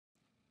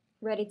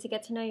Ready to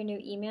get to know your new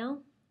email?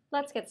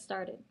 Let's get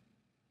started.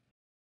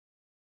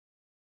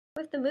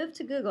 With the move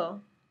to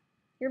Google,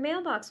 your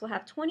mailbox will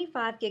have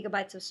 25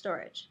 gigabytes of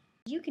storage.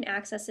 You can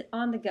access it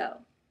on the go,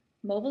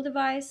 mobile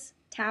device,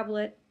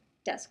 tablet,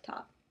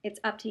 desktop. It's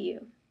up to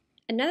you.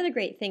 Another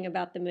great thing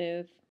about the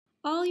move,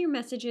 all your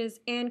messages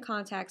and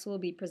contacts will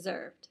be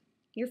preserved.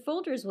 Your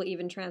folders will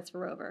even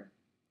transfer over.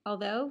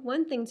 Although,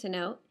 one thing to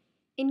note,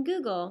 in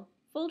Google,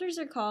 folders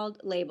are called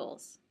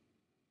labels.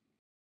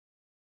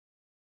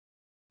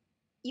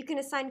 You can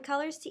assign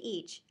colors to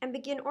each and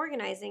begin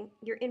organizing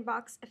your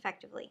inbox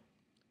effectively.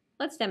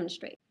 Let's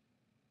demonstrate.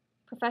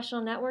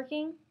 Professional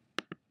networking?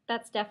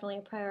 That's definitely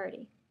a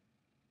priority.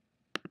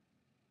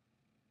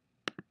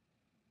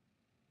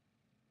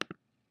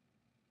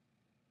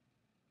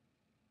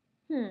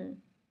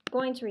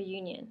 Going to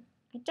reunion.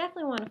 I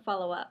definitely want to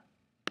follow up.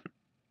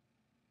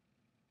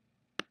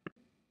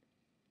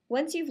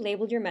 Once you've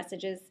labeled your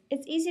messages,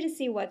 it's easy to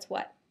see what's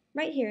what,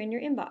 right here in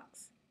your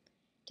inbox.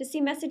 To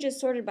see messages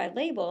sorted by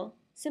label,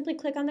 simply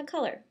click on the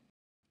color.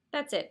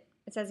 That's it.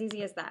 It's as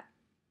easy as that.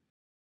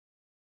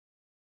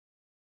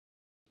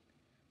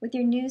 With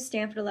your new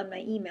Stanford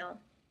Alumni email,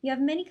 you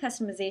have many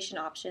customization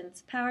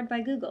options powered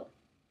by Google.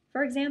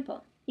 For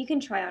example, you can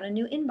try on a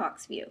new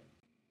inbox view.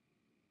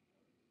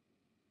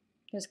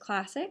 There's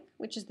Classic,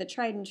 which is the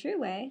tried and true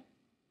way,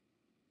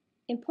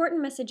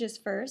 Important Messages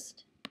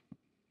First,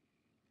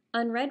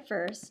 Unread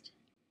First,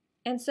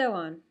 and so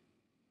on.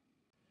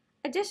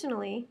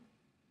 Additionally,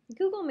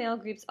 Google Mail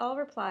groups all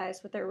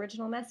replies with their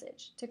original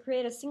message to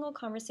create a single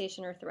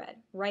conversation or thread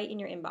right in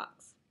your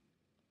inbox.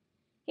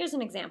 Here's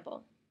an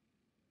example.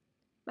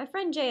 My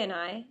friend Jay and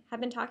I have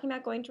been talking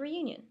about going to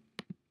reunion.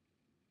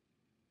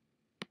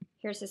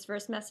 Here's his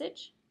first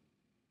message.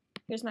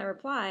 Here's my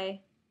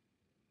reply.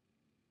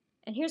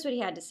 And here's what he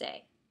had to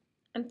say.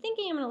 I'm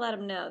thinking I'm going to let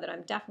him know that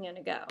I'm definitely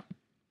going to go.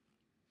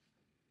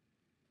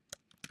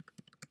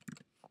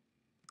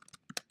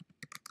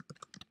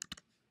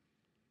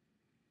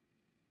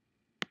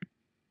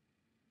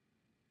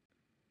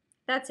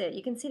 That's it.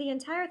 You can see the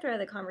entire thread of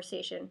the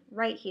conversation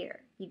right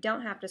here. You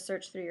don't have to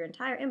search through your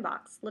entire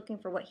inbox looking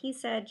for what he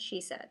said,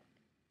 she said.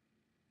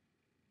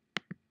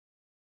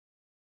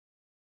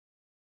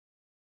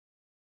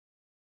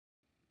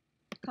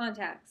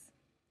 Contacts.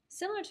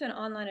 Similar to an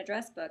online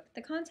address book,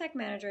 the Contact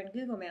Manager in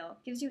Google Mail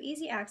gives you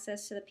easy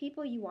access to the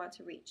people you want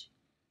to reach.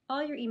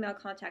 All your email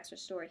contacts are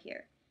stored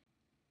here.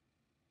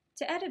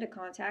 To edit a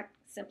contact,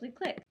 simply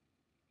click.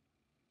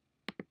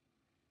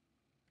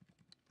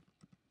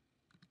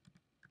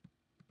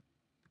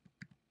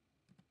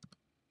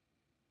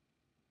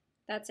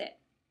 That's it.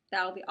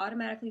 That will be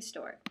automatically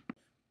stored.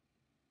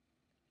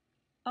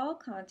 All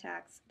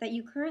contacts that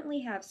you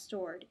currently have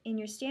stored in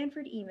your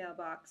Stanford email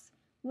box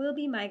will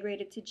be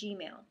migrated to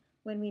Gmail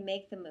when we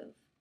make the move.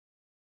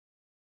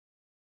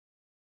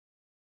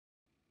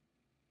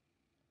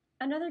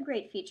 Another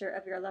great feature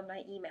of your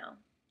alumni email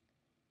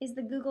is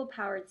the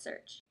Google-powered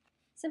search.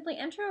 Simply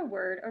enter a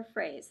word or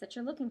phrase that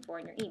you're looking for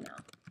in your email.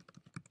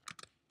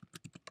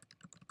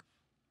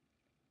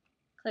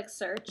 Click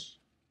Search,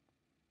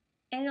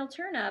 and it'll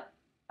turn up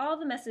all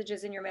the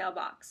messages in your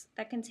mailbox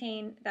that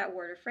contain that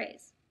word or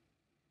phrase.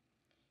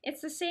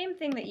 It's the same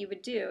thing that you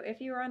would do if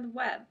you were on the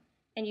web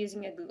and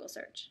using a Google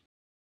search.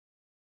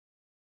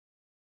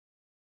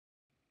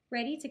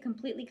 Ready to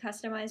completely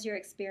customize your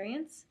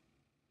experience?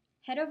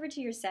 Head over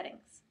to your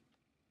settings.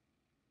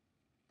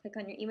 Click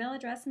on your email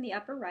address in the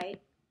upper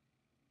right,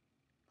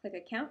 click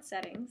Account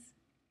Settings,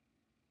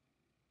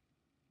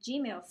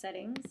 Gmail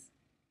Settings.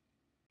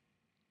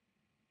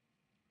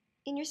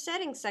 In your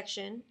Settings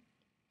section,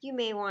 you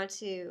may want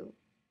to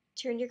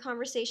turn your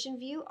conversation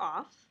view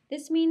off.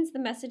 This means the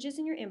messages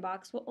in your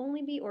inbox will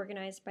only be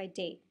organized by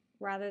date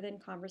rather than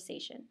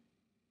conversation.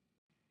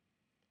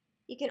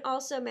 You can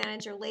also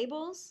manage your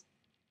labels,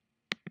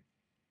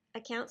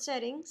 account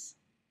settings,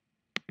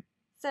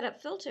 set up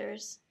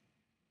filters,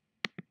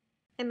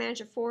 and manage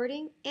your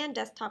forwarding and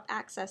desktop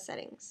access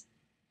settings.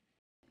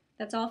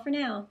 That's all for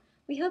now.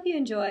 We hope you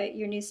enjoy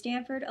your new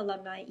Stanford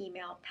Alumni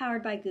email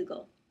powered by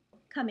Google,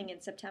 coming in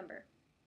September.